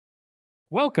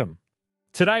Welcome.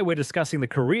 Today we're discussing the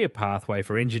career pathway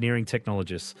for engineering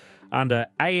technologists under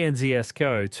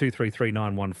ANZSCO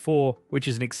 233914, which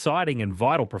is an exciting and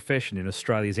vital profession in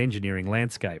Australia's engineering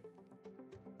landscape.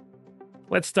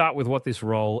 Let's start with what this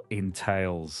role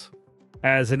entails.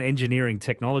 As an engineering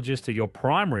technologist, your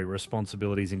primary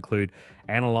responsibilities include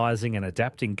analysing and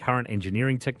adapting current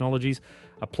engineering technologies,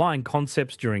 applying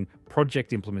concepts during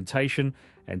project implementation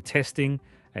and testing,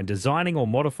 and designing or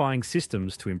modifying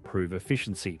systems to improve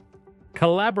efficiency.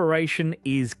 Collaboration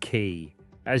is key,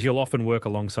 as you'll often work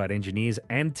alongside engineers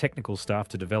and technical staff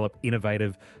to develop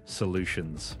innovative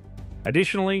solutions.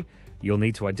 Additionally, you'll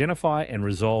need to identify and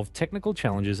resolve technical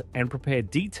challenges and prepare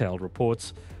detailed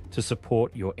reports to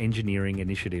support your engineering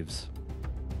initiatives.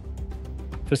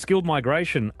 For skilled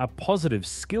migration, a positive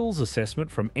skills assessment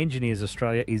from Engineers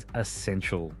Australia is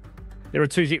essential. There are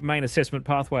two main assessment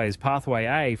pathways. Pathway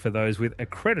A for those with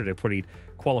accredited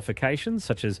qualifications,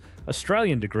 such as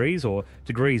Australian degrees or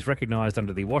degrees recognised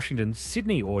under the Washington,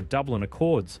 Sydney or Dublin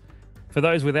Accords. For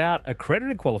those without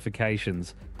accredited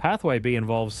qualifications, Pathway B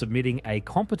involves submitting a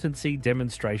Competency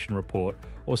Demonstration Report,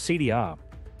 or CDR.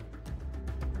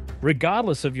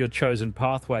 Regardless of your chosen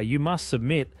pathway, you must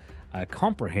submit a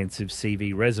comprehensive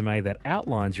CV resume that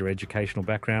outlines your educational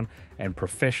background and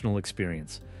professional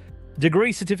experience,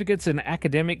 degree certificates and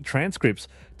academic transcripts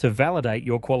to validate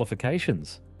your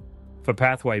qualifications. For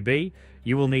Pathway B,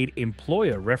 you will need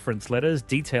employer reference letters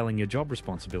detailing your job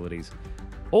responsibilities.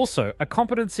 Also, a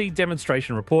competency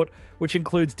demonstration report, which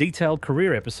includes detailed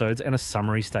career episodes and a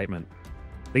summary statement.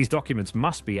 These documents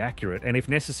must be accurate and, if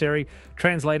necessary,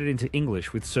 translated into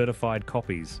English with certified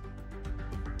copies.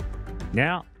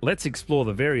 Now, let's explore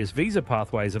the various visa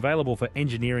pathways available for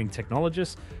engineering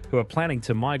technologists who are planning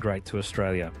to migrate to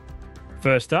Australia.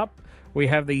 First up, we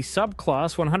have the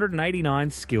Subclass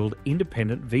 189 Skilled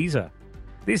Independent Visa.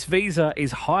 This visa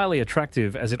is highly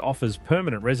attractive as it offers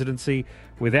permanent residency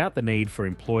without the need for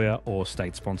employer or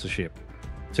state sponsorship.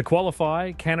 To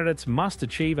qualify, candidates must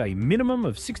achieve a minimum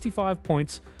of 65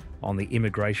 points on the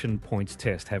immigration points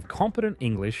test, have competent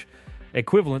English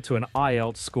equivalent to an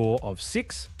IELTS score of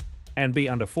 6, and be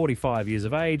under 45 years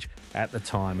of age at the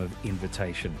time of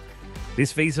invitation.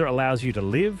 This visa allows you to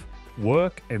live,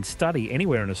 work and study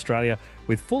anywhere in Australia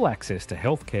with full access to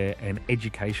healthcare and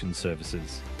education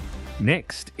services.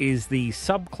 Next is the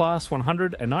Subclass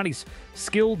 190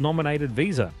 Skilled Nominated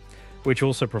Visa, which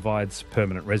also provides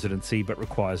permanent residency but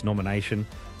requires nomination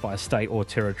by a state or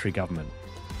territory government.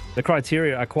 The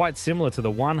criteria are quite similar to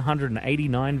the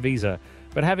 189 visa,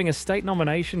 but having a state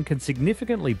nomination can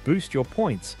significantly boost your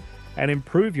points and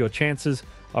improve your chances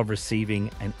of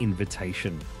receiving an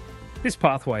invitation. This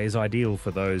pathway is ideal for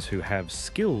those who have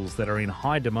skills that are in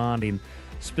high demand in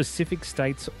specific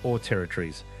states or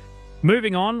territories.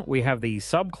 Moving on, we have the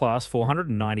Subclass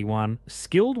 491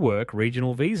 Skilled Work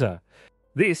Regional Visa.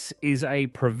 This is a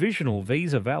provisional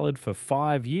visa valid for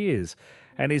 5 years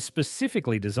and is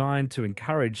specifically designed to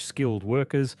encourage skilled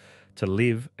workers to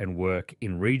live and work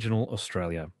in regional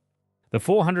Australia. The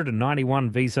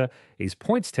 491 visa is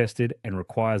points tested and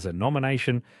requires a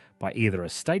nomination by either a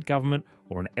state government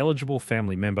or an eligible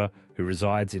family member who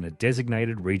resides in a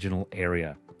designated regional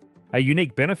area. A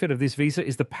unique benefit of this visa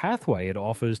is the pathway it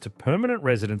offers to permanent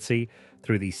residency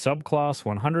through the Subclass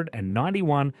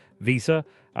 191 visa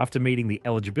after meeting the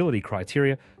eligibility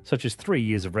criteria, such as 3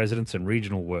 years of residence and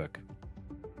regional work.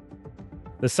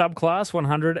 The Subclass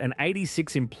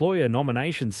 186 Employer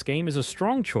Nomination Scheme is a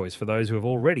strong choice for those who have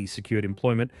already secured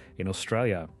employment in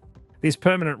Australia. This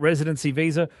permanent residency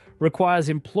visa requires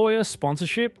employer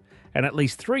sponsorship and at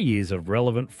least 3 years of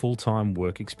relevant full-time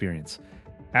work experience.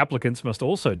 Applicants must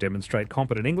also demonstrate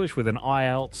competent English with an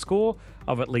IELTS score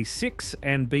of at least 6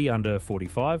 and be under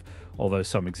 45, although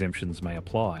some exemptions may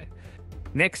apply.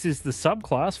 Next is the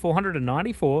Subclass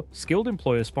 494 Skilled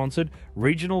Employer-Sponsored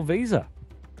Regional Visa.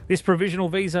 This provisional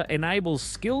visa enables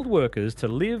skilled workers to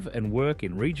live and work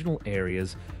in regional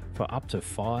areas for up to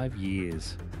 5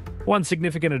 years. One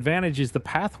significant advantage is the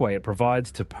pathway it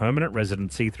provides to permanent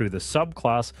residency through the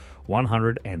Subclass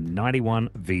 191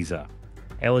 visa.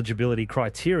 Eligibility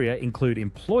criteria include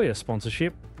employer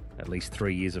sponsorship, at least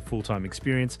 3 years of full-time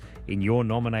experience in your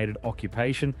nominated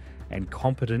occupation, and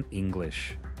competent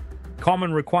English.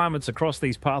 Common requirements across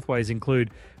these pathways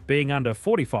include being under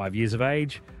 45 years of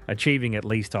age, achieving at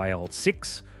least IELTS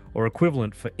 6 or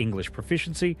equivalent for English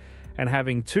proficiency, and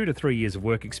having 2 to 3 years of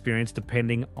work experience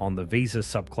depending on the visa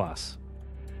subclass.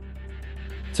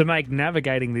 To make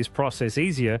navigating this process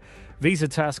easier,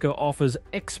 VisaTasker offers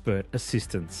expert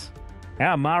assistance.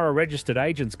 Our MARA registered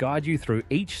agents guide you through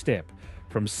each step,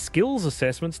 from skills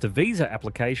assessments to visa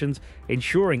applications,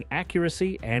 ensuring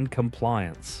accuracy and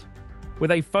compliance. With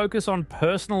a focus on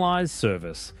personalised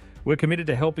service, we're committed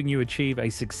to helping you achieve a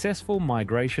successful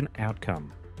migration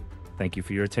outcome. Thank you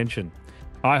for your attention.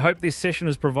 I hope this session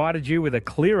has provided you with a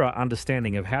clearer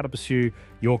understanding of how to pursue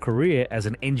your career as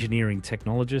an engineering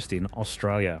technologist in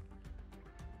Australia.